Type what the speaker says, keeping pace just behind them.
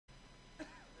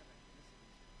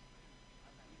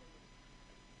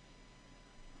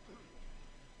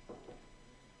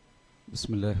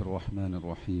بسم الله الرحمن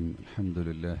الرحيم الحمد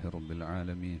لله رب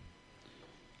العالمين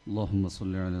اللهم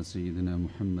صل على سيدنا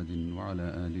محمد وعلى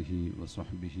آله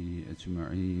وصحبه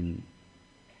أجمعين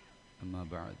أما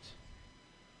بعد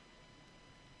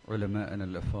علماءنا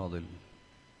الأفاضل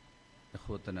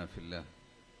إخوتنا في الله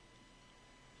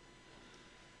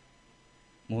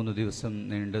മൂന്ന് ദിവസം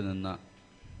നീണ്ടുനിന്ന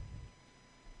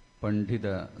പണ്ഡിത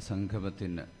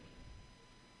സംഗമത്തിന്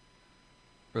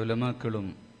ഉലമാക്കളും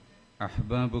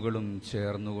അഹ്ബാബുകളും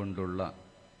ചേർന്നുകൊണ്ടുള്ള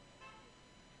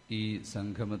ഈ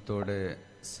സംഗമത്തോടെ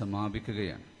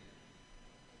സമാപിക്കുകയാണ്.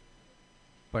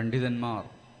 പണ്ഡിതന്മാർ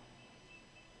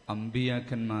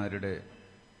അംബിയാക്കന്മാരുടെ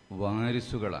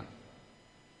വാരിസുകളാണ്.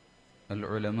 അൽ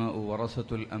ഉലമാ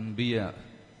വറസത്തുൽ അംബിയാ.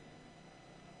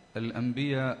 അൽ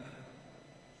അംബിയാ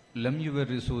ലം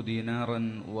യുവരിസു ദീനാറൻ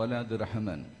വലാ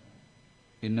ദിർഹമൻ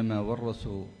ഇന്നമാ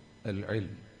വറസു അൽ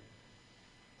ഇൽം.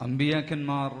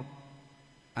 അംബിയാക്കന്മാർ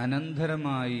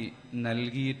അനന്തരമായി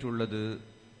നൽകിയിട്ടുള്ളത്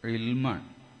ഇൽമാണ്.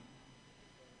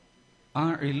 ആ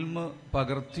ഇൽമ്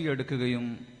പകർത്തിയെടുക്കുകയും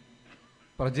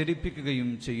പ്രചരിപ്പിക്കുകയും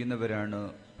ചെയ്യുന്നവരാണ്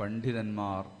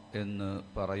പണ്ഡിതന്മാർ എന്ന്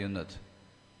പറയുന്നത്.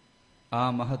 ആ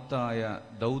മഹത്തായ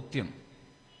ദൗത്യം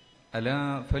അലാ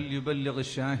ഫൽയുബല്ലിഗ്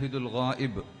ഷാഹിദുൽ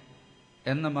ഗായിബ്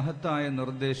എന്ന മഹത്തായ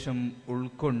നിർദ്ദേശം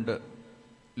ഉൾക്കൊണ്ട്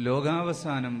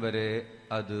ലോകാവസാനം വരെ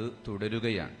അത്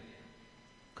തുടരുകയാണ്.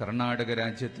 കർണാടക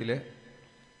രാജ്യത്തിലെ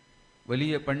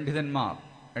വലിയ പണ്ഡിതന്മാർ,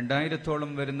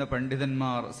 2000-ഓളം വരുന്ന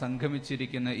പണ്ഡിതന്മാർ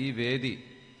സംഗമിച്ചിരിക്കുന്ന ഈ വേദി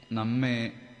നമ്മെ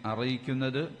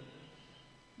അറിയിക്കുന്നത്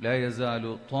ലാ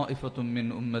യസാലു ത്വാഇഫത്തും മിൻ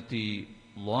ഉമ്മത്തി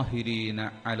ളാഹിരീന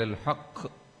അലൽ ഹഖ്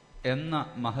എന്ന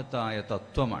മഹത്തായ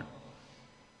തത്വമാണ്.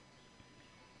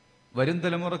 വരും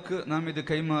തലമുറക്ക് നാം ഇത്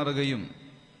കൈമാറുകയും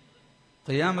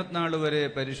ഖിയാമത്ത് നാൾ വരെ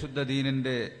പരിശുദ്ധ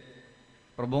ദീനിന്റെ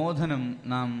പ്രബോധനം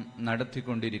നാം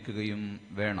നടത്തിക്കൊണ്ടിരിക്കുകയും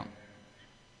വേണം.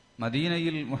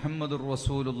 മദീനയിൽ മുഹമ്മദുർ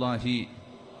റസൂലുള്ളാഹി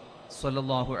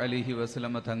സ്വല്ലല്ലാഹു അലൈഹി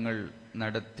വസല്ലമ തങ്ങൾ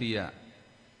നടത്തിയ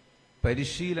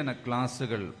പരിശീലന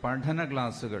ക്ലാസുകൾ, പഠന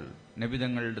ക്ലാസുകൾ,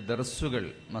 നബിതങ്ങളുടെ ദർസുകൾ,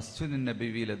 മസ്ജിദുൻ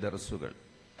നബവിയിലെ ദർസുകൾ,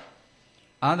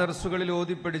 ആ ദർസുകളിൽ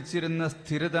ഓതിപ്പടിച്ചിരുന്ന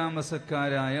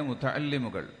സ്ഥിരതാമസക്കാരായ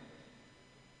മുതഅല്ലിമുകൾ,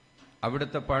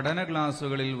 അവിടുത്തെ പഠന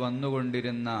ക്ലാസുകളിൽ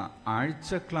വന്നുകൊണ്ടിരുന്ന,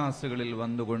 ആഴ്ച ക്ലാസുകളിൽ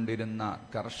വന്നുകൊണ്ടിരുന്ന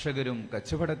കർഷകരും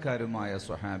കച്ചവടക്കാരുമായ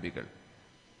സ്വഹാബികൾ,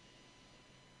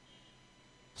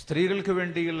 സ്ത്രീകൾക്ക്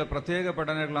വേണ്ടിയുള്ള പ്രത്യേക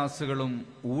പഠന ക്ലാസുകളും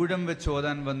ഊഴം വെച്ച്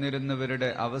ഓതാൻ വന്നിരുന്നവരുടെ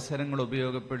അവസരങ്ങൾ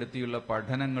ഉപയോഗപ്പെടുത്തിയുള്ള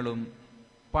പഠനങ്ങളും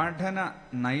പഠന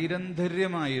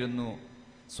നൈരന്തര്യമായിരുന്നു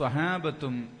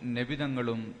സ്വഹാബത്തും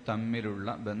നബിതങ്ങളും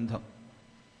തമ്മിലുള്ള ബന്ധം.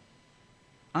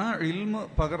 ആ ഇൽമ്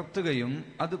പകർത്തുകയും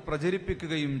അത്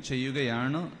പ്രചരിപ്പിക്കുകയും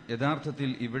ചെയ്യുകയാണ്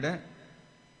യഥാർത്ഥത്തിൽ ഇവിടെ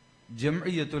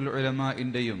ജംഇയ്യത്തുൽ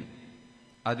ഉലമാഇന്റെയും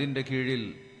അതിൻ്റെ കീഴിൽ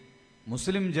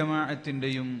മുസ്ലിം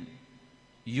ജമാഅത്തിൻ്റെയും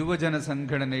യുവജന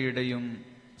സംഘടനയുടെയും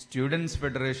സ്റ്റുഡൻസ്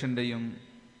ഫെഡറേഷന്റെയും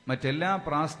മറ്റെല്ലാ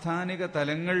പ്രാസ്ഥാനിക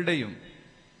തലങ്ങളുടെയും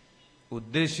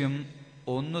ഉദ്ദേശ്യം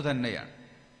ഒന്നു തന്നെയാണ്.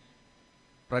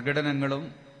 പ്രകടനങ്ങളും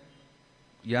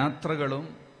യാത്രകളും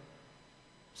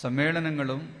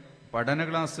സമ്മേളനങ്ങളും പഠന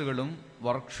ക്ലാസുകളും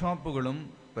വർക്ക്ഷോപ്പുകളും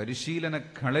പരിശീലന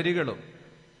കളരികളും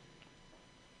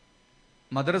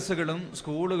മദ്രസകളും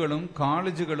സ്കൂളുകളും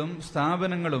കോളേജുകളും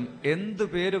സ്ഥാപനങ്ങളും എന്ത്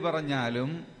പേര്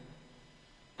പറഞ്ഞാലും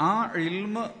ആ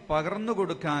ഇൽമ് പകർന്നു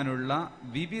കൊടുക്കാനുള്ള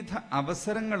വിവിധ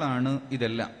അവസരങ്ങളാണ്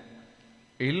ഇതെല്ലാം.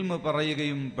 ഇൽമ്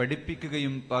പറയുകയും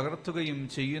പഠിപ്പിക്കുകയും പകർത്തുകയും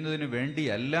ചെയ്യുന്നതിന്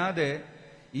വേണ്ടിയല്ലാതെ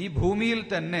ഈ ഭൂമിയിൽ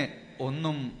തന്നെ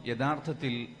ഒന്നും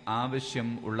യഥാർത്ഥത്തിൽ ആവശ്യം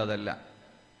ഉള്ളതല്ല.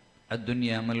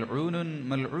 അദ്ദുനിയ മൽഊനുൻ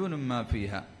മൽഊനും മാ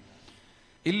ഫീഹാ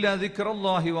ഇല്ലാ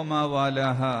ദിക്റുല്ലാഹി വമാ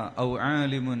വാലാഹാ ഔ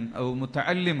ആലിമുൻ ഔ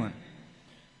മുതഅല്ലിമുൻ.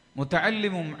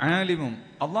 മുതഅല്ലിമും ആലിമും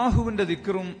അല്ലാഹുവിന്റെ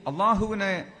ദിക്റും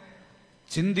അല്ലാഹുവിനെ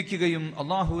ചിന്തിക്കുകയും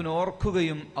അല്ലാഹുവിനെ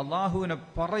ഓർക്കുകയും അല്ലാഹുവിനെ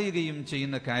പറയുകയും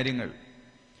ചെയ്യുന്ന കാര്യങ്ങൾ,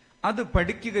 അത്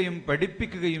പഠിക്കുകയും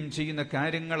പഠിപ്പിക്കുകയും ചെയ്യുന്ന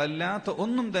കാര്യങ്ങളല്ലാത്ത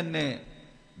ഒന്നും തന്നെ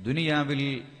ദുനിയാവിൽ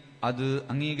അത്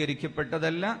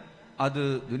അംഗീകരിക്കപ്പെട്ടതല്ല. അത്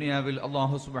ദുനിയാവിൽ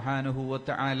അല്ലാഹു സുബ്ഹാനഹു വ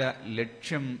തആല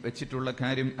ലക്ഷ്യം വെച്ചിട്ടുള്ള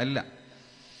കാര്യം അല്ല.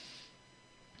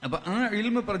 അപ്പൊ ആ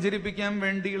ഇൽമ് പ്രചരിപ്പിക്കാൻ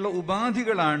വേണ്ടിയുള്ള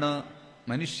ഉപാധികളാണ്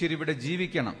മനുഷ്യരിവിടെ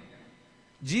ജീവിക്കണം.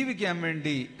 ജീവിക്കാൻ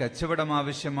വേണ്ടി കച്ചവടം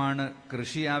ആവശ്യമാണ്,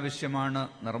 കൃഷി ആവശ്യമാണ്,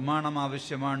 നിർമ്മാണം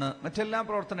ആവശ്യമാണ്, മറ്റെല്ലാ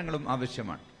പ്രവർത്തനങ്ങളും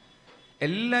ആവശ്യമാണ്.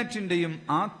 എല്ലാറ്റിൻ്റെയും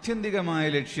ആത്യന്തികമായ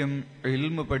ലക്ഷ്യം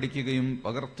ഇൽമ് പഠിക്കുകയും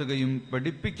പകർത്തുകയും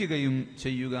പഠിപ്പിക്കുകയും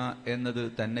ചെയ്യുക എന്നത്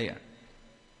തന്നെയാണ്.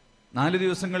 4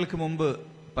 ദിവസങ്ങൾക്ക് മുമ്പ്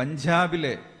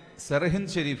പഞ്ചാബിലെ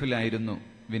സർഹിന്ദ് ഷെരീഫിലായിരുന്നു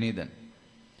വിനീതൻ.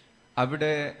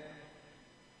 അവിടെ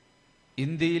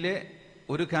ഇന്ത്യയിലെ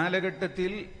ഒരു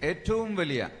കാലഘട്ടത്തിൽ ഏറ്റവും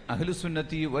വലിയ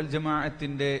അഹ്ലുസുന്നത്തി വൽ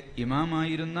ജമാഅത്തിന്റെ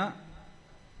ഇമാമായിരുന്ന,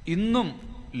 ഇന്നും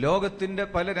ലോകത്തിന്റെ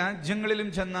പല രാജ്യങ്ങളിലും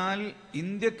ചെന്നാൽ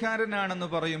ഇന്ത്യക്കാരനാണെന്ന്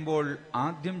പറയുമ്പോൾ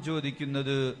ആദ്യം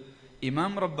ചോദിക്കുന്നത്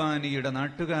ഇമാം റബ്ബാനിയുടെ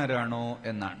നാട്ടുകാരാണോ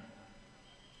എന്നാണ്.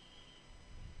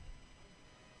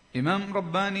 ഇമാം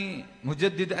റബ്ബാനി,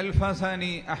 മുജദ്ദിദ്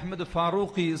അൽ-ഫാസാനി, അഹ്മദ്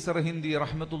ഫാറൂഖി സർഹിന്ദി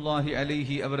റഹ്മത്തുള്ളാഹി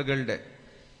അലൈഹി അവരുടെ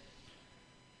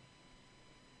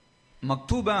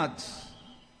മക്തൂബാത്ത്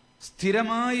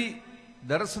സ്ഥിരമായി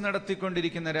ദർസ്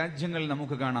നടത്തിക്കൊണ്ടിരിക്കുന്ന രാജ്യങ്ങൾ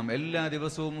നമുക്ക് കാണാം. എല്ലാ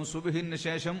ദിവസവും സുബ്ഹിന്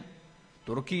ശേഷം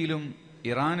തുർക്കിയിലും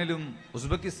ഇറാനിലും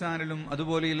ഉസ്ബെക്കിസ്ഥാനിലും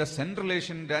അതുപോലെയുള്ള സെൻട്രൽ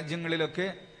ഏഷ്യൻ രാജ്യങ്ങളിലൊക്കെ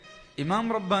ഇമാം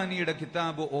റബ്ബാനിയുടെ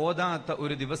കിതാബ് ഓതാത്ത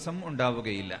ഒരു ദിവസം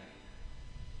ഉണ്ടാവുകയില്ല.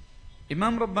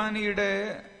 ഇമാം റബ്ബാനിയുടെ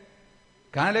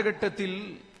കാലഘട്ടത്തിൽ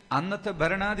അന്നത്തെ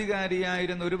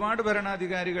ഭരണാധികാരിയായിരുന്ന ഒരുപാട്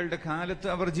ഭരണാധികാരികളുടെ കാലത്ത്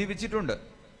അവർ ജീവിച്ചിട്ടുണ്ട്.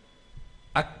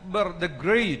 അക്ബർ ദ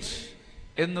ഗ്രേറ്റ്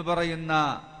എന്ന് പറയുന്ന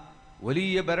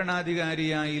വലിയ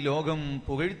ഭരണാധികാരിയായി ലോകം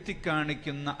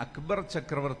പുകഴ്ത്തിക്കാണിക്കുന്ന അക്ബർ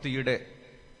ചക്രവർത്തിയുടെ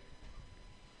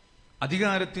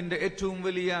അധികാരത്തിന്റെ ഏറ്റവും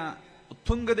വലിയ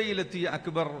ഉത്തുംഗതയിലെത്തിയ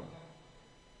അക്ബർ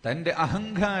തന്റെ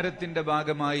അഹങ്കാരത്തിന്റെ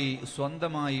ഭാഗമായി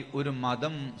സ്വന്തമായി ഒരു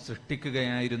മതം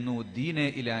സൃഷ്ടിക്കുകയായിരുന്നു, ദീനെ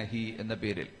ഇലാഹി എന്ന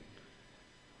പേരിൽ.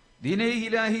 ദീനെ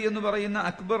ഇലാഹി എന്ന് പറയുന്ന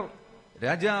അക്ബർ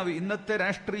രാജാവ് ഇന്നത്തെ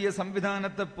രാഷ്ട്രീയ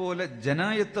സംവിധാനത്തെ പോലെ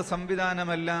ജനായത്ത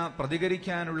സംവിധാനമല്ല,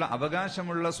 പ്രതികരിക്കാനുള്ള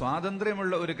അവകാശമുള്ള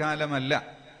സ്വാതന്ത്ര്യമുള്ള ഒരു കാലമല്ല.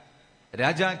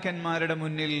 രാജാക്കന്മാരുടെ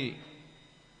മുന്നിൽ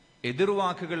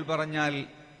എതിർവാക്കുകൾ പറഞ്ഞാൽ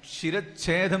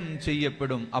ശിരച്ഛേദം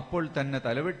ചെയ്യപ്പെടും, അപ്പോൾ തന്നെ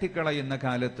തലവെട്ടിക്കളയുന്ന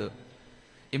കാലത്ത്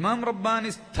ഇമാം റബ്ബാനി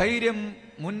സ്ഥൈര്യം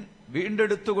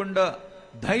വീണ്ടെടുത്തുകൊണ്ട്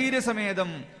ധൈര്യസമേതം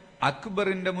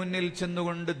അക്ബറിന്റെ മുന്നിൽ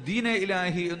ചെന്നുകൊണ്ട് ദീനെ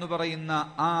ഇലാഹി എന്ന് പറയുന്ന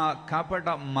ആ കപട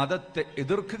മതത്തെ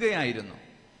എതിർക്കുകയായിരുന്നു.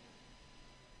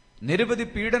 നിരവധി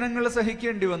പീഡനങ്ങൾ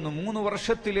സഹിക്കേണ്ടി വന്നു. 3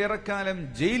 വർഷത്തിലേറെക്കാലം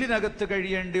ജയിലിനകത്ത്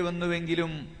കഴിയേണ്ടി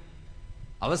വന്നുവെങ്കിലും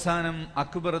അവസാനം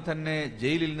അക്ബർ തന്നെ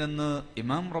ജയിലിൽ നിന്ന്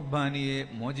ഇമാം റബ്ബാനിയെ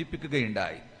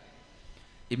മോചിപ്പിക്കുകയുണ്ടായി.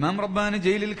 ഇമാം റബ്ബാനി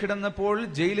ജയിലിൽ കിടന്നപ്പോൾ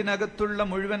ജയിലിനകത്തുള്ള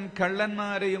മുഴുവൻ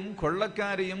കള്ളന്മാരെയും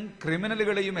കൊള്ളക്കാരെയും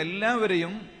ക്രിമിനലുകളെയും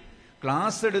എല്ലാവരെയും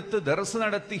ക്ലാസ് എടുത്ത് ദർസ്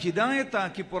നടത്തി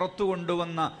ഹിദായത്താക്കി പുറത്തു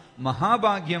കൊണ്ടുവന്ന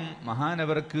മഹാഭാഗ്യം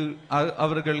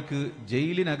അവർക്ക്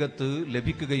ജയിലിനകത്ത്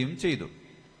ലഭിക്കുകയും ചെയ്തു.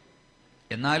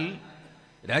 എന്നാൽ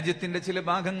രാജ്യത്തിന്റെ ചില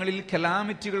ഭാഗങ്ങളിൽ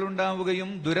കലാമിറ്റികൾ ഉണ്ടാവുകയും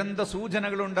ദുരന്ത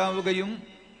സൂചനകൾ ഉണ്ടാവുകയും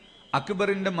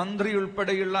അക്ബറിന്റെ മന്ത്രി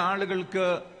ഉൾപ്പെടെയുള്ള ആളുകൾക്ക്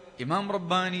ഇമാം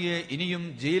റബ്ബാനിയെ ഇനിയും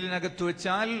ജയിലിനകത്ത്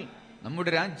വെച്ചാൽ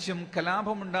നമ്മുടെ രാജ്യം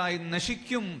കലാപമുണ്ടായി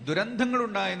നശിക്കും,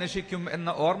 ദുരന്തങ്ങളുണ്ടായി നശിക്കും എന്ന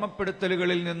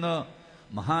ഓർമ്മപ്പെടുത്തലുകളിൽ നിന്ന്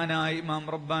മഹാനായ ഇമാം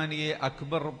റബ്ബാനിയെ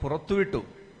അക്ബർ പുറത്തുവിട്ടു.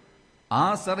 ആ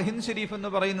സർഹിന്ദ് ഷരീഫ് എന്ന്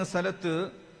പറയുന്ന സ്ഥലത്ത്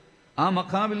ആ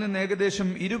മഖാമിൽ നിന്ന് ഏകദേശം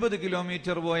 20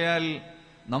 കിലോമീറ്റർ പോയാൽ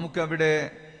നമുക്കവിടെ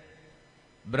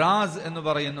ബ്രാസ് എന്ന്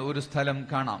പറയുന്ന ഒരു സ്ഥലം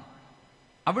കാണാം.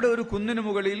 അവിടെ ഒരു കുന്നിനു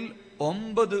മുകളിൽ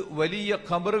 9 വലിയ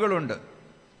ഖബറുകളുണ്ട്.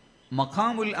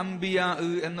 മഖാമുൽ അംബിയാ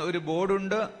എന്ന ഒരു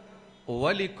ബോർഡുണ്ട്.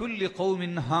 വലികുല്ലി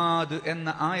ഖൗമിൻ ഹാദ് എന്ന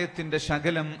ആയത്തിന്റെ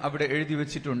ശകലം അവിടെ എഴുതി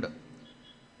വെച്ചിട്ടുണ്ട്.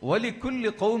 വലികുല്ലി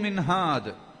ഖൗമിൻ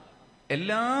ഹാദ്,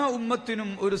 എല്ലാ ഉമ്മത്തിനും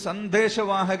ഒരു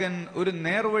സന്ദേശവാഹകൻ, ഒരു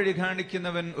നേർവഴി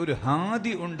കാണിക്കുന്നവൻ, ഒരു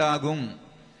ഹാദി ഉണ്ടാകും.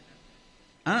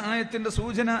 ആ ആയത്തിന്റെ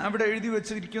സൂചന അവിടെ എഴുതി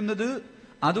വെച്ചിരിക്കുന്നത്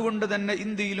അതുകൊണ്ട് തന്നെ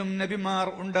ഇന്ത്യയിലും നബിമാർ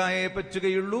ഉണ്ടായേ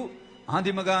പറ്റുകയുള്ളൂ.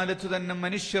 ആദിമകാലത്ത് തന്നെ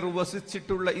മനുഷ്യർ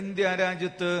വസിച്ചിട്ടുള്ള ഇന്ത്യ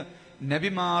രാജ്യത്ത്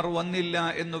നബിമാർ വന്നില്ല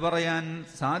എന്ന് പറയാൻ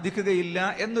സാധിക്കുകയില്ല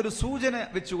എന്നൊരു സൂചന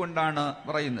വെച്ചുകൊണ്ടാണ്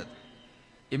പറയുന്നത്.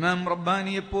 ഇമാം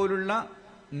റബ്ബാനിയെ പോലുള്ള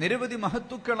നിരവധി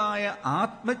മഹത്തുക്കളായ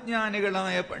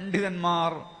ആത്മജ്ഞാനികളായ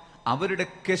പണ്ഡിതന്മാർ അവരുടെ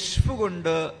കശ്ഫ്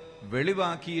കൊണ്ട്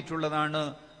വെളിവാക്കിയിട്ടുള്ളതാണ്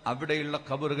അവിടെയുള്ള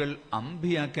ഖബറുകൾ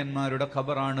അംബിയാക്കന്മാരുടെ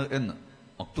ഖബറാണ് എന്ന്.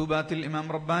 മക്തൂബാത്തിൽ ഇമാം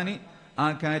റബ്ബാനി ആ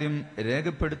കാര്യം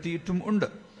രേഖപ്പെടുത്തിയിട്ടും ഉണ്ട്.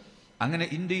 അങ്ങനെ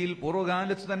ഇന്ത്യയിൽ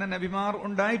പൂർവ്വകാലത്ത് തന്നെ നബിമാർ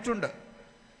ഉണ്ടായിട്ടുണ്ട്.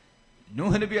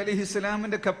 നൂഹ് നബി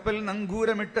അലൈഹിസ്സലാമിന്റെ കപ്പൽ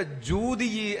നങ്കൂരമിട്ട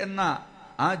ജൂദിയി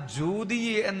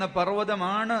എന്ന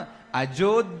പർവ്വതമാണ്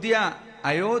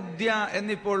അയോധ്യ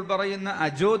എന്നിപ്പോൾ പറയുന്ന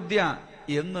അയോധ്യ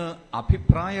എന്ന്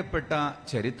അഭിപ്രായപ്പെട്ട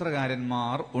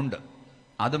ചരിത്രകാരന്മാർ ഉണ്ട്.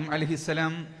 ആദം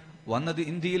അലൈഹിസ്സലാം വന്നത്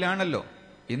ഇന്ത്യയിലാണല്ലോ.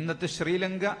 ഇന്നത്തെ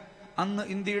ശ്രീലങ്ക അന്ന്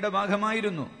ഇന്ത്യയുടെ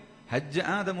ഭാഗമായിരുന്നു. ഹജ്ജ്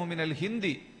ആദമു മിനൽ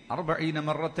ഹിന്ദി 40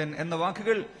 മറത്തൻ എന്ന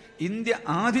വാക്കുകൾ ഇന്ത്യ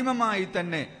ആദിമമായി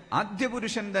തന്നെ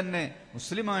ആദ്യപുരുഷൻ തന്നെ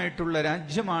മുസ്ലിമായിട്ടുള്ള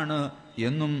രാജ്യമാണ്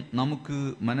എന്നും നമുക്ക്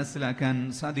മനസ്സിലാക്കാൻ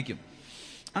സാധിക്കും.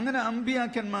 അങ്ങനെ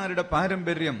അമ്പിയാക്കന്മാരുടെ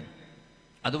പാരമ്പര്യം,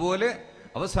 അതുപോലെ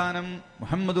അവസാനം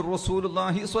മുഹമ്മദ്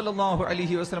റസൂലുള്ളാഹി സ്വല്ലല്ലാഹു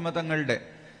അലൈഹി വസല്ലമ തങ്ങളുടെ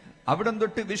അവിടം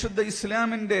തൊട്ട് വിശുദ്ധ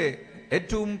ഇസ്ലാമിന്റെ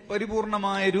ഏറ്റവും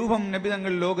പരിപൂർണമായ രൂപം നബി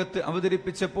തങ്ങൾ ലോകത്ത്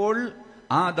അവതരിപ്പിച്ചപ്പോൾ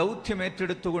ആ ദൗത്യം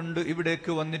ഏറ്റെടുത്തുകൊണ്ട്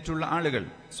ഇവിടേക്ക് വന്നിട്ടുള്ള ആളുകൾ,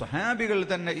 സ്വഹാബികൾ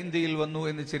തന്നെ ഇന്ത്യയിൽ വന്നു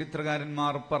എന്ന്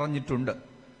ചരിത്രകാരന്മാർ പറഞ്ഞിട്ടുണ്ട്.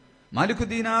 മാലിക്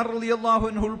ദീനാർ റളിയല്ലാഹു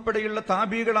അൻഹു ഉൾപ്പെടെയുള്ള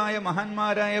താബികളായ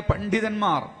മഹാന്മാരായ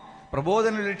പണ്ഡിതന്മാർ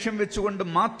പ്രബോധന ലക്ഷ്യം വെച്ചുകൊണ്ട്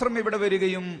മാത്രം ഇവിടെ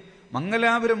വരികയും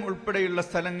മംഗലാപുരം ഉൾപ്പെടെയുള്ള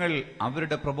സ്ഥലങ്ങൾ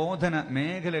അവരുടെ പ്രബോധന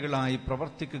മേഖലകളായി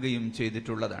പ്രവർത്തിക്കുകയും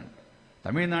ചെയ്തിട്ടുള്ളതാണ്.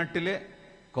 തമിഴ്നാട്ടിലെ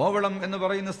കോവളം എന്ന്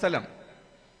പറയുന്ന സ്ഥലം,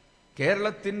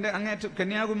 കേരളത്തിന്റെ അങ്ങേറ്റം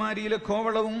കന്യാകുമാരിയിലെ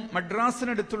കോവളവും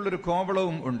മദ്രാസിനടുത്തുള്ളൊരു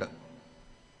കോവളവും ഉണ്ട്.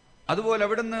 അതുപോലെ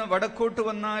അവിടുന്ന് വടക്കോട്ട്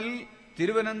വന്നാൽ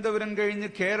തിരുവനന്തപുരം കഴിഞ്ഞ്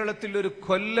കേരളത്തിൽ ഒരു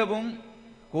കൊല്ലവും,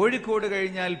 കോഴിക്കോട്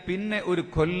കഴിഞ്ഞാൽ പിന്നെ ഒരു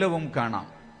കൊല്ലവും കാണാം.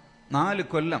 4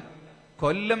 കൊല്ലം.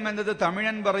 കൊല്ലം എന്നത്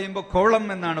തമിഴൻ പറയുമ്പോൾ കോളം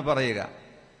എന്നാണ് പറയുക,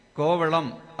 കോവളം.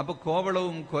 അപ്പൊ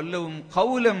കോവളവും കൊല്ലവും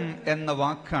കൗലം എന്ന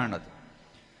വാക്കാണത്.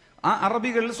 ആ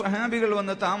അറബികൾ, സ്വഹാബികൾ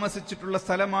വന്ന് താമസിച്ചിട്ടുള്ള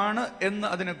സ്ഥലമാണ് എന്ന്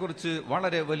അതിനെക്കുറിച്ച്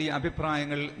വളരെ വലിയ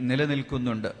അഭിപ്രായങ്ങൾ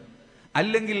നിലനിൽക്കുന്നുണ്ട്.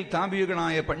 അല്ലെങ്കിൽ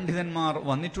താബികളായ പണ്ഡിതന്മാർ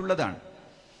വന്നിട്ടുള്ളതാണ്.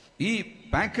 ഈ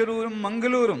പാക്കരൂരും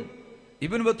മംഗലൂരും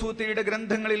ഇബ്നു ബത്തൂത്തയുടെ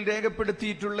ഗ്രന്ഥങ്ങളിൽ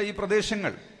രേഖപ്പെടുത്തിയിട്ടുള്ള ഈ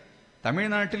പ്രദേശങ്ങൾ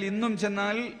തമിഴ്നാട്ടിൽ ഇന്നും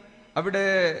ചെന്നാൽ അവിടെ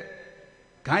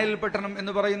കായൽപട്ടണം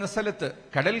എന്ന് പറയുന്ന സ്ഥലത്ത്,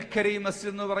 കടൽക്കരൈ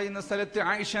മസ്ജിദ് എന്ന് പറയുന്ന സ്ഥലത്ത്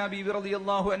ആയിഷ ബീവി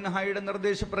റളിയല്ലാഹു അൻഹയുടെ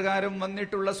നിർദ്ദേശപ്രകാരം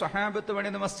വന്നിട്ടുള്ള സ്വഹാബത്ത്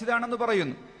പണിത മസ്ജിദാണെന്ന്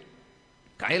പറയുന്നു.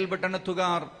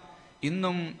 കായൽപട്ടണത്തുകാർ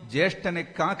ഇന്നും ജ്യേഷ്ഠനെ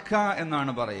കാക്ക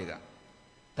എന്നാണ് പറയുക.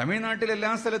 തമിഴ്നാട്ടിൽ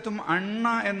എല്ലാ സ്ഥലത്തും അണ്ണ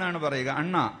എന്നാണ് പറയുക,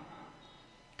 അണ്ണ.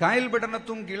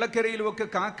 കായൽപട്ടണത്തും കിളക്കരയിലും ഒക്കെ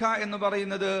കാക്ക എന്ന്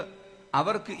പറയുന്നത്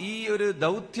അവർക്ക് ഈ ഒരു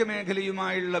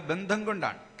ദൗത്യമേഖലയുമായുള്ള ബന്ധം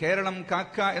കൊണ്ടാണ്. കേരളം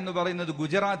കാക്ക എന്ന് പറയുന്നത്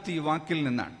ഗുജറാത്തി വാക്കിൽ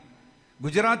നിന്നാണ്.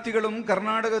 ഗുജറാത്തികളും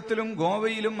കർണാടകത്തിലും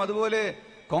ഗോവയിലും അതുപോലെ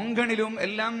കൊങ്കണിലും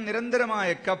എല്ലാം നിരന്തരമായ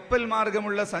കപ്പൽ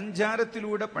മാർഗമുള്ള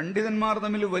സഞ്ചാരത്തിലൂടെ പണ്ഡിതന്മാർ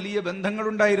തമ്മിൽ വലിയ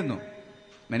ബന്ധങ്ങളുണ്ടായിരുന്നു.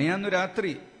 മെനയാന്നു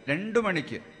രാത്രി 2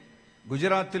 മണിക്ക്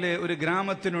ഗുജറാത്തിലെ ഒരു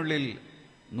ഗ്രാമത്തിനുള്ളിൽ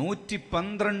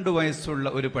 112 വയസ്സുള്ള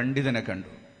ഒരു പണ്ഡിതനെ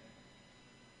കണ്ടു.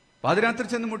 പാതിരാത്രി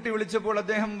ചെന്ന് മുട്ടി വിളിച്ചപ്പോൾ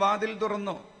അദ്ദേഹം വാതിൽ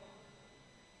തുറന്നു.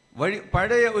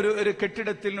 പഴയ ഒരു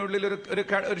കെട്ടിടത്തിനുള്ളിൽ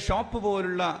ഒരു ഷോപ്പ്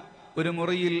പോലുള്ള ഒരു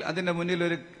മുറിയിൽ അതിന്റെ മുന്നിൽ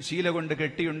ഒരു ശീല കൊണ്ട്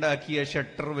കെട്ടിയുണ്ടാക്കിയ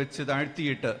ഷട്ടർ വെച്ച്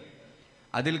താഴ്ത്തിയിട്ട്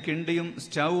അതിൽ കിണ്ടിയും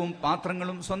സ്റ്റൗവും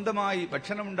പാത്രങ്ങളും സ്വന്തമായി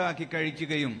ഭക്ഷണമുണ്ടാക്കി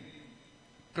കഴിക്കുകയും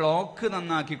ക്ലോക്ക്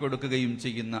നന്നാക്കി കൊടുക്കുകയും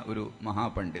ചെയ്യുന്ന ഒരു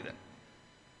മഹാപണ്ഡിതൻ.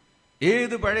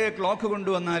 ഏത് പഴയ ക്ലോക്ക്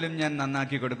കൊണ്ടുവന്നാലും ഞാൻ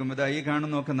നന്നാക്കി കൊടുക്കും. ഇതാ ഈ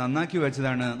കാണുന്നൊക്കെ നന്നാക്കി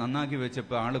വെച്ചതാണ്, നന്നാക്കി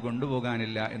വെച്ചപ്പോൾ ആള്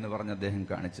കൊണ്ടുപോകാനില്ല എന്ന് പറഞ്ഞ് അദ്ദേഹം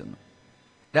കാണിച്ചെന്നു.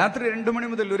 രാത്രി 2 മണി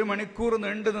മുതൽ 1 മണിക്കൂർ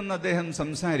നീണ്ടു നിന്ന് അദ്ദേഹം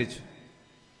സംസാരിച്ചു.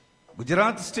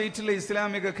 ഗുജറാത്ത് സ്റ്റേറ്റിലെ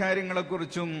ഇസ്ലാമിക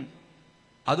കാര്യങ്ങളെക്കുറിച്ചും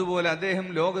അതുപോലെ അദ്ദേഹം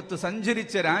ലോകത്ത്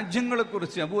സഞ്ചരിച്ച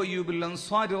രാജ്യങ്ങളെക്കുറിച്ച്, അബൂ അയ്യൂബുൽ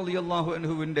അൻസാരി റളിയല്ലാഹു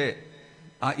അൻഹുവിന്റെ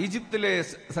ആ ഈജിപ്തിലെ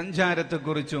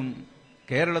സഞ്ചാരത്തെക്കുറിച്ചും,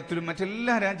 കേരളത്തിലും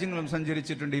മറ്റെല്ലാ രാജ്യങ്ങളും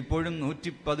സഞ്ചരിച്ചിട്ടുണ്ട്. ഇപ്പോഴും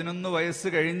 111 വയസ്സ്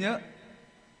കഴിഞ്ഞ്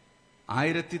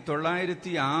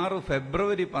 1906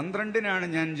 ഫെബ്രുവരി 12-നാണ്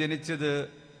ഞാൻ ജനിച്ചത്.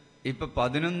 ഇപ്പൊ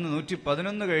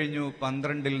 111 കഴിഞ്ഞു,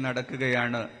 12-ൽ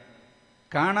നടക്കുകയാണ്.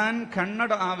 കാണാൻ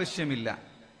കണ്ണട ആവശ്യമില്ല,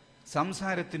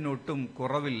 സംസാരത്തിനൊട്ടും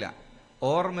കുറവില്ല,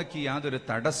 ഓർമ്മയ്ക്ക് യാതൊരു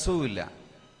തടസ്സവുമില്ല.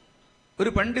 ഒരു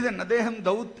പണ്ഡിതൻ, അദ്ദേഹം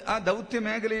ആ ദൗത്യ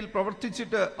മേഖലയിൽ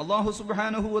പ്രവർത്തിച്ചിട്ട് അല്ലാഹു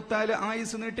സുബ്ഹാനഹു വ തആല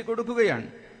ആയുസ് നീട്ടിക്കൊടുക്കുകയാണ്.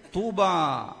 തൂബാ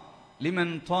ലിമൻ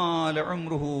ത്വാല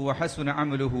ഉംറുഹു വ ഹസുന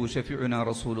അമലുഹു ശഫീഉനാ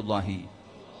റസൂലുള്ളാഹി.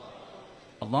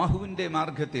 അല്ലാഹുവിന്റെ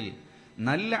മാർഗത്തിൽ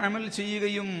നല്ല അമൽ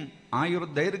ചെയ്യുകയും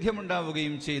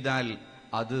ആയുർദൈർഘ്യമുണ്ടാവുകയും ചെയ്താൽ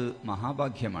അത്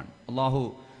മഹാഭാഗ്യമാണ്. അല്ലാഹു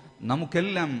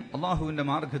നമുക്കെല്ലാം അള്ളാഹുവിന്റെ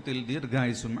മാർഗത്തിൽ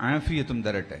ദീർഘായുസും ആഫിയത്തും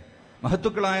തരട്ടെ.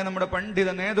 മഹത്തുക്കളായ നമ്മുടെ പണ്ഡിത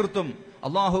നേതൃത്വം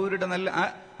അള്ളാഹുവരുടെ നല്ല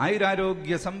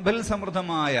ആയുരാരോഗ്യ സമ്പൽ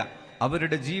സമൃദ്ധമായ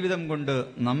അവരുടെ ജീവിതം കൊണ്ട്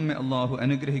നമ്മെ അള്ളാഹു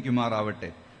അനുഗ്രഹിക്കുമാറാവട്ടെ.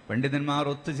 പണ്ഡിതന്മാർ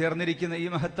ഒത്തുചേർന്നിരിക്കുന്ന ഈ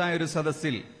മഹത്തായ ഒരു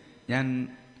സദസ്സിൽ ഞാൻ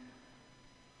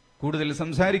കൂടുതൽ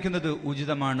സംസാരിക്കുന്നത്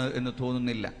ഉചിതമാണ് എന്ന്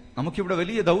തോന്നുന്നില്ല. നമുക്കിവിടെ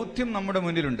വലിയ ദൗത്യം നമ്മുടെ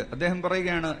മുന്നിലുണ്ട്. അദ്ദേഹം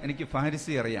പറയുകയാണ്, എനിക്ക്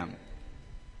ഫാരിസി അറിയാം,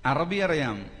 അറബി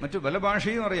അറിയാം, മറ്റു പല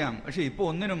ഭാഷയും അറിയാം, പക്ഷെ ഇപ്പൊ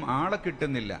ഒന്നിനും ആളെ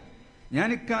കിട്ടുന്നില്ല. ഞാൻ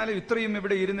ഇക്കാലം ഇത്രയും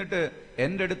ഇവിടെ ഇരുന്നിട്ട്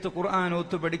എൻ്റെ അടുത്ത് ഖുർആൻ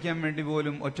ഓത്ത് പഠിക്കാൻ വേണ്ടി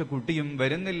പോലും ഒറ്റ കുട്ടിയും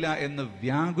വരുന്നില്ല എന്ന്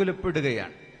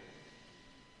വ്യാകുലപ്പെടുകയാണ്.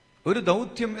 ഒരു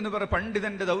ദൗത്യം എന്ന് പറ,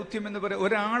 പണ്ഡിതന്റെ ദൗത്യം എന്ന് പറ,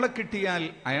 ഒരാളെ കിട്ടിയാൽ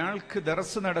അയാൾക്ക്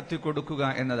ദർസ് നടത്തി കൊടുക്കുക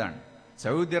എന്നതാണ്.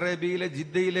 സൗദി അറേബ്യയിലെ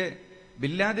ജിദ്ദയിലെ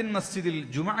ബില്ലാദിൻ മസ്ജിദിൽ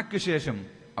ജുമാക്ക് ശേഷം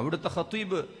അവിടുത്തെ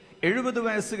ഖത്തീബ് 70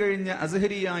 വയസ്സ് കഴിഞ്ഞ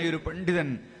അസ്ഹരിയായ ഒരു പണ്ഡിതൻ,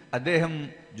 അദ്ദേഹം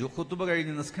ഖുതുബ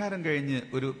കഴിഞ്ഞ് നിസ്കാരം കഴിഞ്ഞ്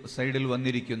ഒരു സൈഡിൽ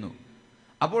വന്നിരിക്കുന്നു.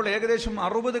 അപ്പോൾ ഏകദേശം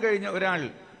 60 കഴിഞ്ഞ ഒരാൾ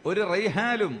ഒരു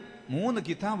റൈഹാലും 3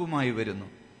 കിതാബുമായി വരുന്നു.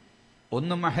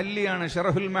 ഒന്ന് മഹല്ലിയാണ്,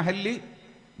 ഷറഹുൽ മഹല്ലി,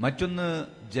 മറ്റൊന്ന്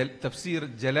തഫ്സീർ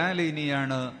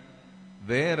ജലാലൈനിയാണ്,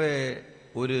 വേറെ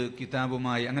ഒരു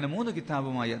കിതാബുമായി, അങ്ങനെ 3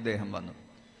 കിതാബുമായി അദ്ദേഹം വന്നു.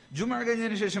 ജുമഅ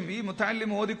കഴിഞ്ഞതിന് ശേഷം ഈ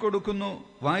മുതഅല്ലിം ഓതിക്കൊടുക്കുന്നു,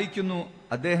 വായിക്കുന്നു,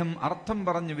 അദ്ദേഹം അർത്ഥം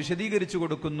പറഞ്ഞ് വിശദീകരിച്ചു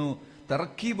കൊടുക്കുന്നു,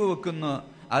 തർക്കീബ് വെക്കുന്നു,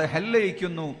 അത്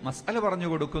ഹല്ലയിക്കുന്നു, മസ്അല പറഞ്ഞു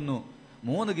കൊടുക്കുന്നു.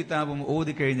 3 കിതാബും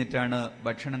ഓതി കഴിഞ്ഞിട്ടാണ്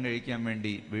ഭക്ഷണം കഴിക്കാൻ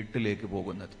വേണ്ടി വീട്ടിലേക്ക്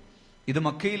പോകുന്നത്. ഇത്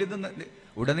മക്കയിൽ ഇത്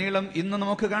ഉടനീളം ഇന്ന്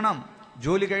നമുക്ക് കാണാം.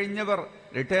 ജോലി കഴിഞ്ഞവർ,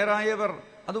 റിട്ടയർ ആയവർ,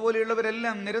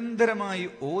 അതുപോലെയുള്ളവരെല്ലാം നിരന്തരമായി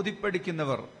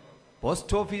ഓതിപ്പഠിക്കുന്നവർ.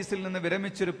 പോസ്റ്റ് ഓഫീസിൽ നിന്ന്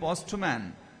വിരമിച്ചൊരു പോസ്റ്റ്മാൻ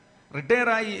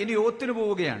റിട്ടയറായി ഇനി ഓത്തിന്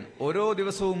പോവുകയാണ്. ഓരോ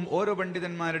ദിവസവും ഓരോ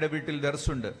പണ്ഡിതന്മാരുടെ വീട്ടിൽ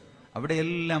ദർസുണ്ട്.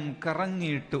 അവിടെയെല്ലാം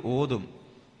കറങ്ങിയിട്ട് ഓതും.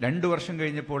 2 വർഷം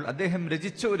കഴിഞ്ഞപ്പോൾ അദ്ദേഹം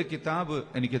രചിച്ച ഒരു കിതാബ്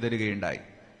എനിക്ക് തരികയുണ്ടായി.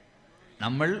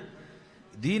 നമ്മൾ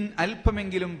ദീൻ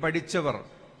അല്പമെങ്കിലും പഠിച്ചവർ,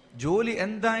 ജോലി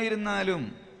എന്തായിരുന്നാലും,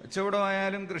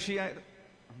 കച്ചവടമായാലും കൃഷിയായാലും,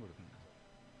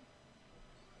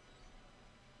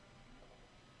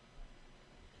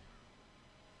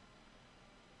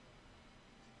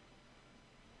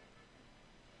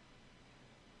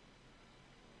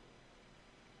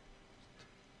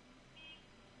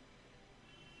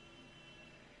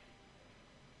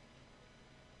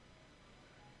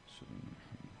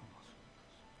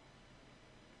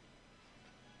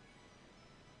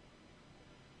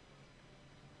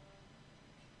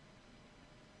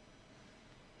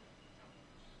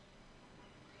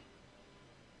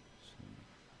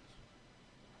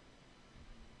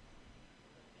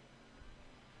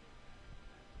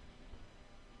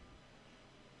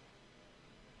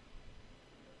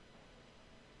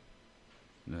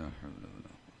 لا حول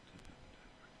ولا قوة إلا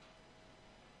بالله.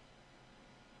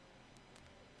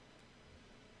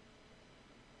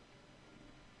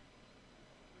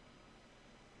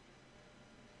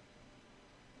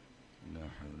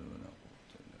 لا حول ولا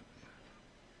قوة إلا بالله.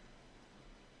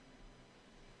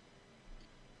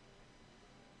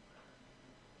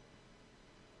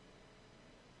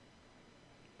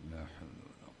 لا حول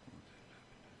ولا قوة إلا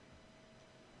بالله.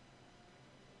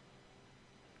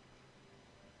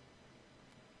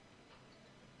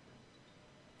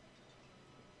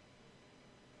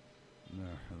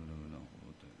 لا حول ولا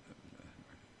قوة إلا بالله.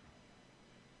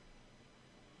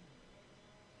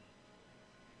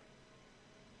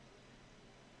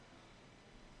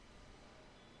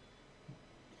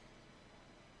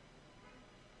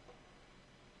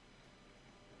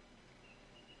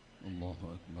 الله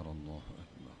أكبر الله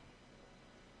أكبر.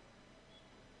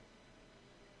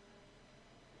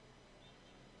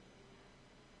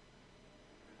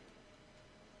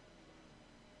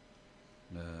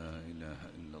 لا إله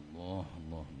إلا الله.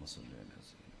 اللهم صل على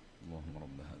سيدنا. اللهم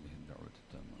رب هذه الدعوة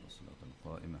التامة والصلاة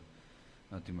القائمة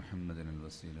آت محمدا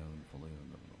الوسيلة والفضيلة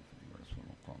والرفعة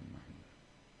والمقام محمود.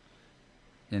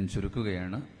 ഞാൻ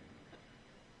ചുരുക്കുകയാണ്.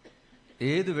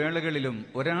 ഏത് വേളകളിലും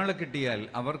ഒരാളെ കിട്ടിയാൽ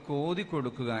അവർക്ക്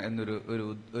ഓതിക്കൊടുക്കുക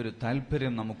എന്നൊരു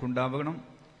താല്പര്യം നമുക്കുണ്ടാവണം.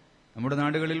 നമ്മുടെ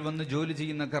നാടുകളിൽ വന്ന് ജോലി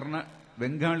ചെയ്യുന്ന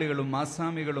ബംഗാളികളും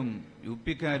ആസാമികളും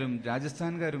യുപിക്കാരും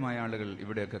രാജസ്ഥാൻകാരുമായ ആളുകൾ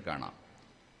ഇവിടെയൊക്കെ കാണാം.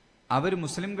 അവർ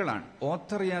മുസ്ലിംകളാണ്,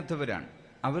 ഓത്തറിയാത്തവരാണ്.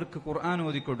 അവർക്ക് ഖുർആൻ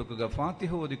ഓതിക്കൊടുക്കുക,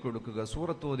 ഫാത്തിഹ ഓതിക്കൊടുക്കുക,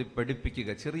 സൂറത്ത് ഓതി പഠിപ്പിക്കുക,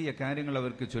 ചെറിയ കാര്യങ്ങൾ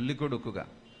അവർക്ക് ചൊല്ലിക്കൊടുക്കുക.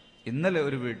 ഇന്നലെ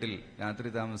ഒരു വീട്ടിൽ രാത്രി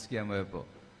താമസിക്കാൻ പോയപ്പോൾ,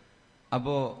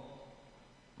 അപ്പോൾ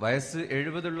വയസ്സ്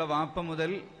 70 വാപ്പ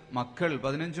മുതൽ മക്കൾ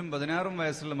 15ഉം 16ഉം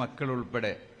വയസ്സുള്ള മക്കൾ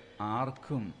ഉൾപ്പെടെ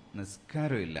ആർക്കും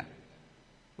നിസ്കാരമില്ല.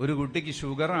 ഒരു കുട്ടിക്ക്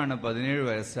ഷുഗറാണ്, 17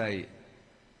 വയസ്സായി,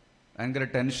 ഭയങ്കര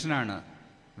ടെൻഷനാണ്.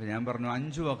 അപ്പം ഞാൻ പറഞ്ഞു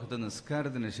 5 വഖത്ത്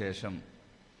നിസ്കാരത്തിന് ശേഷം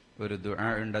ഒരു ദുആ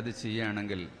ഉണ്ട്, അത്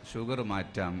ചെയ്യുകയാണെങ്കിൽ ഷുഗർ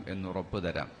മാറ്റാം എന്ന് ഉറപ്പ്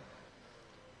തരാം.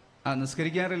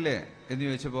 നിസ്കരിക്കാറില്ലേ എന്ന്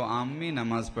ചോദിച്ചപ്പോൾ അമ്മി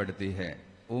നമാസ് പഠിത്തി ഹേ,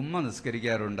 ഉമ്മ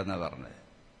നിസ്കരിക്കാറുണ്ടെന്നാണ് പറഞ്ഞത്.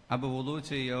 അപ്പോൾ വുളൂ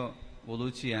ചെയ്യോ? വുളൂ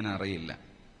ചെയ്യാൻ അറിയില്ല.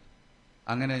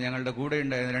 അങ്ങനെ ഞങ്ങളുടെ കൂടെ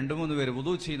ഉണ്ടായിരുന്ന 2-3 പേര്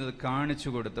വുളൂ ചെയ്യുന്നത് കാണിച്ചു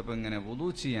കൊടുത്തപ്പോൾ ഇങ്ങനെ വുളൂ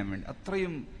ചെയ്യാൻ വേണ്ടി,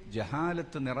 അത്രയും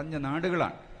ജഹാലത്ത് നിറഞ്ഞ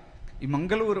നാടുകളാണ്. ഈ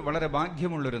മംഗളൂർ വളരെ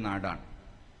ഭാഗ്യമുള്ളൊരു നാടാണ്.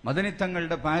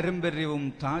 മദനിത്തങ്ങളുടെ പാരമ്പര്യവും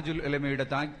താജുൽ ഉലമയുടെ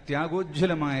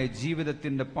ത്യാഗോജ്വലമായ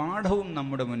ജീവിതത്തിന്റെ പാഠവും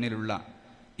നമ്മുടെ മുന്നിലുള്ള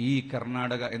ഈ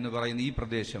കർണാടക എന്ന് പറയുന്ന ഈ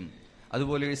പ്രദേശം,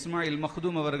 അതുപോലെ ഇസ്മായിൽ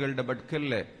മഖ്ദൂം അവറുകളുടെ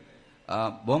ബഡ്കലിലെ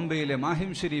ബോംബെയിലെ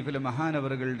മാഹിം ഷെരീഫിലെ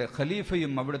മഹാനവറുകളുടെ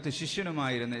ഖലീഫയും അവിടുത്തെ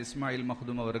ശിഷ്യനുമായിരുന്ന ഇസ്മായിൽ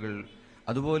മഖ്ദൂം അവറുകൾ,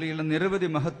 അതുപോലെയുള്ള നിരവധി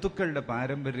മഹത്തുക്കളുടെ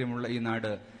പാരമ്പര്യമുള്ള ഈ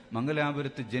നാട്,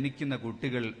 മംഗലാപുരത്ത് ജനിക്കുന്ന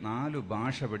കുട്ടികൾ 4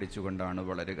 ഭാഷ പഠിച്ചുകൊണ്ടാണ്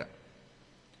വളരുക.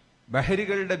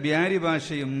 ബഹരികളുടെ ബ്യാരി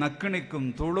ഭാഷയും നക്കിണിക്കും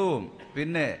തുളുവും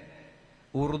പിന്നെ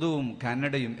ഉറുദുവും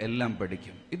കന്നഡയും എല്ലാം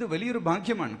പഠിക്കും. ഇത് വലിയൊരു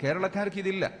ഭാഗ്യമാണ്. കേരളക്കാർക്ക്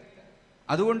ഇതില്ല.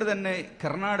 അതുകൊണ്ട് തന്നെ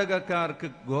കർണാടകക്കാർക്ക്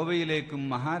ഗോവയിലേക്കും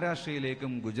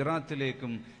മഹാരാഷ്ട്രയിലേക്കും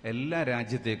ഗുജറാത്തിലേക്കും എല്ലാ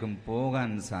രാജ്യത്തേക്കും പോകാൻ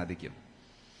സാധിക്കും.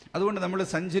 അതുകൊണ്ട് നമ്മൾ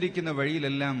സഞ്ചരിക്കുന്ന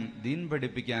വഴിയിലെല്ലാം ദീൻ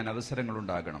പഠിപ്പിക്കാൻ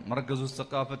അവസരങ്ങളുണ്ടാകണം. മർക്കസു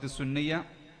സഖാഫത്തി സുന്നിയ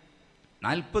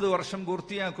 40 വർഷം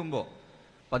പൂർത്തിയാക്കുമ്പോൾ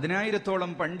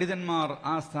 10,000-ഓളം പണ്ഡിതന്മാർ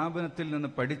ആ സ്ഥാപനത്തിൽ നിന്ന്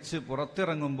പഠിച്ച്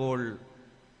പുറത്തിറങ്ങുമ്പോൾ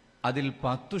അതിൽ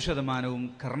 10%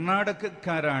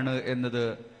 കർണാടകക്കാരാണ് എന്നത്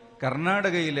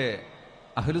കർണാടകയിലെ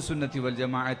അഹ്ലുസുന്നത്തി വൽ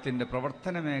ജമാഅത്തിന്റെ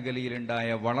പ്രവർത്തന മേഖലയിലുണ്ടായ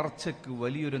വളർച്ചയ്ക്ക്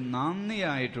വലിയൊരു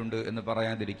നാന്ദിയായിട്ടുണ്ട് എന്ന്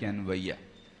പറയാതിരിക്കാൻ വയ്യ.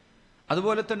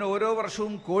 അതുപോലെ തന്നെ ഓരോ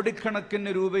വർഷവും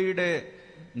കോടിക്കണക്കിന് രൂപയുടെ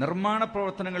നിർമ്മാണ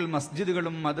പ്രവർത്തനങ്ങൾ,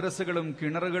 മസ്ജിദുകളും മദ്രസകളും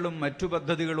കിണറുകളും മറ്റു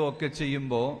പദ്ധതികളും ഒക്കെ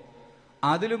ചെയ്യുമ്പോൾ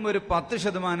അതിലും ഒരു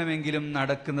 10%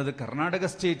 നടക്കുന്നത് കർണാടക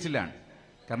സ്റ്റേറ്റിലാണ്.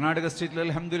 കർണാടക സ്റ്റേറ്റിൽ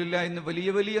അൽഹംദുലില്ലാഹ് ഇന്ന് വലിയ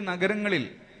വലിയ നഗരങ്ങളിൽ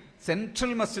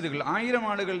സെൻട്രൽ മസ്ജിദുകൾ, 1000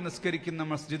 ആളുകൾ നിസ്കരിക്കുന്ന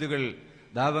മസ്ജിദുകൾ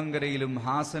ദാവങ്കരയിലും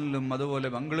ഹാസനിലും അതുപോലെ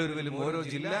ബംഗളൂരുവിലും ഓരോ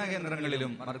ജില്ലാ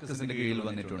കേന്ദ്രങ്ങളിലും മർക്കസിന്റെ കീഴിൽ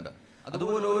വന്നിട്ടുണ്ട്.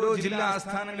 അതുപോലെ ഓരോ ജില്ലാ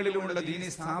ആസ്ഥാനങ്ങളിലുമുള്ള ദീനി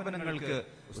സ്ഥാപനങ്ങൾക്ക്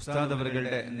ഉസ്താദ്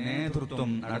അവരുടെ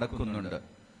നേതൃത്വം നടക്കുന്നുണ്ട്.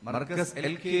 മർക്കസ്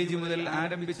LKG മുതൽ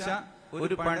ആരംഭിച്ച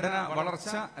ഒരു പഠന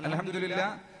വളർച്ച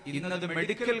അൽഹംദുലില്ലാഹ് ഇന്നത്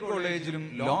മെഡിക്കൽ കോളേജിലും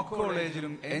ലോ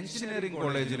കോളേജിലും എഞ്ചിനീയറിംഗ്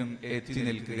കോളേജിലും എത്തി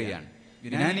നിൽക്കുകയാണ്.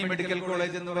 യുനാനി മെഡിക്കൽ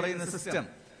കോളേജ് എന്ന് പറയുന്ന സിസ്റ്റം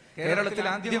കേരളത്തിൽ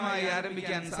ആദ്യമായി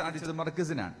ആരംഭിക്കാൻ സാധിച്ചത്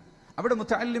മർക്കസിനാണ്. അവിടെ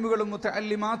മുതഅല്ലിമുകളും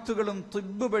മുതഅല്ലിമാത്തുകളും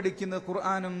തിബ്ബ് പഠിക്കുന്ന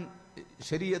ഖുർആനും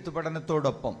ശരീഅത്ത്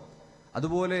പഠനത്തോടൊപ്പം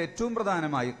അതുപോലെ ഏറ്റവും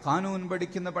പ്രധാനമായി ഖാനൂൻ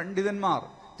പഠിക്കുന്ന പണ്ഡിതന്മാർ,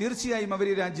 തീർച്ചയായും അവർ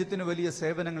ഈ രാജ്യത്തിന് വലിയ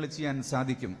സേവനങ്ങൾ ചെയ്യാൻ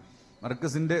സാധിക്കും.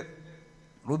 മർക്കസിന്റെ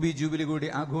റുബി ജൂബിലി കൂടി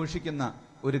ആഘോഷിക്കുന്ന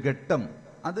ഒരു ഘട്ടം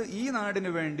അത് ഈ നാടിന്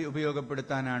വേണ്ടി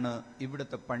ഉപയോഗപ്പെടുത്താനാണ്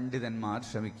ഇവിടുത്തെ പണ്ഡിതന്മാർ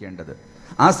ശ്രമിക്കേണ്ടത്.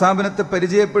 ആ സ്ഥാപനത്തെ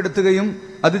പരിചയപ്പെടുത്തുകയും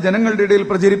അത് ജനങ്ങളുടെ ഇടയിൽ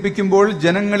പ്രചരിപ്പിക്കുമ്പോൾ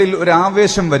ജനങ്ങളിൽ ഒരു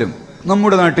ആവേശം വരും.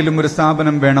 നമ്മുടെ നാട്ടിലും ഒരു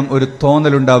സ്ഥാപനം വേണം, ഒരു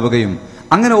തോന്നലുണ്ടാവുകയും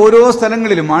അങ്ങനെ ഓരോ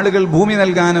സ്ഥലങ്ങളിലും ആളുകൾ ഭൂമി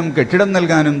നൽകാനും കെട്ടിടം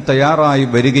നൽകാനും തയ്യാറായി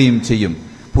വരികയും ചെയ്യും.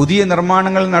 പുതിയ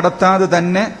നിർമ്മാണങ്ങൾ നടത്താതെ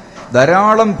തന്നെ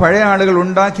ധാരാളം പഴയ ആളുകൾ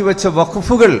ഉണ്ടാക്കി വെച്ച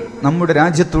വഖഫുകൾ നമ്മുടെ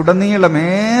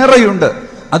രാജ്യത്തുടനീളമേറെയുണ്ട്.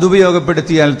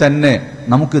 അതുപയോഗപ്പെടുത്തിയാൽ തന്നെ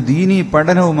നമുക്ക് ദീനീ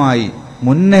പഠനവുമായി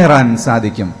മുന്നേറാൻ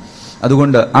സാധിക്കും.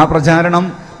 അതുകൊണ്ട് ആ പ്രചാരണം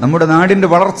നമ്മുടെ നാടിന്റെ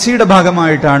വളർച്ചയുടെ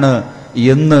ഭാഗമായിട്ടാണ്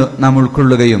എന്ന് നാം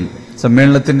ഉൾക്കൊള്ളുകയും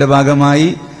സമ്മേളനത്തിന്റെ ഭാഗമായി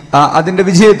അതിന്റെ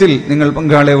വിജയത്തിൽ നിങ്ങൾ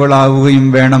പങ്കാളികളാവുകയും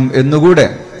വേണം എന്നുകൂടെ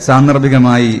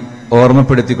സാന്ദർഭികമായി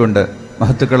ഓർമ്മപ്പെടുത്തിക്കൊണ്ട്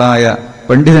മഹത്തുക്കളായ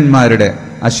പണ്ഡിതന്മാരുടെ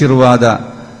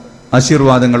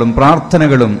ആശീർവാദങ്ങളും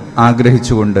പ്രാർത്ഥനകളും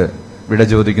ആഗ്രഹിച്ചുകൊണ്ട് വിട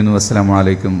ചോദിക്കുന്നു. അസ്സലാമു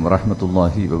അലൈക്കും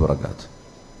വറഹ്മത്തുള്ളാഹി വബറകാതുഹു.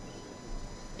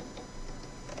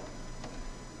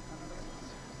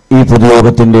 ഈ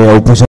പൊതുയോഗത്തിന്റെ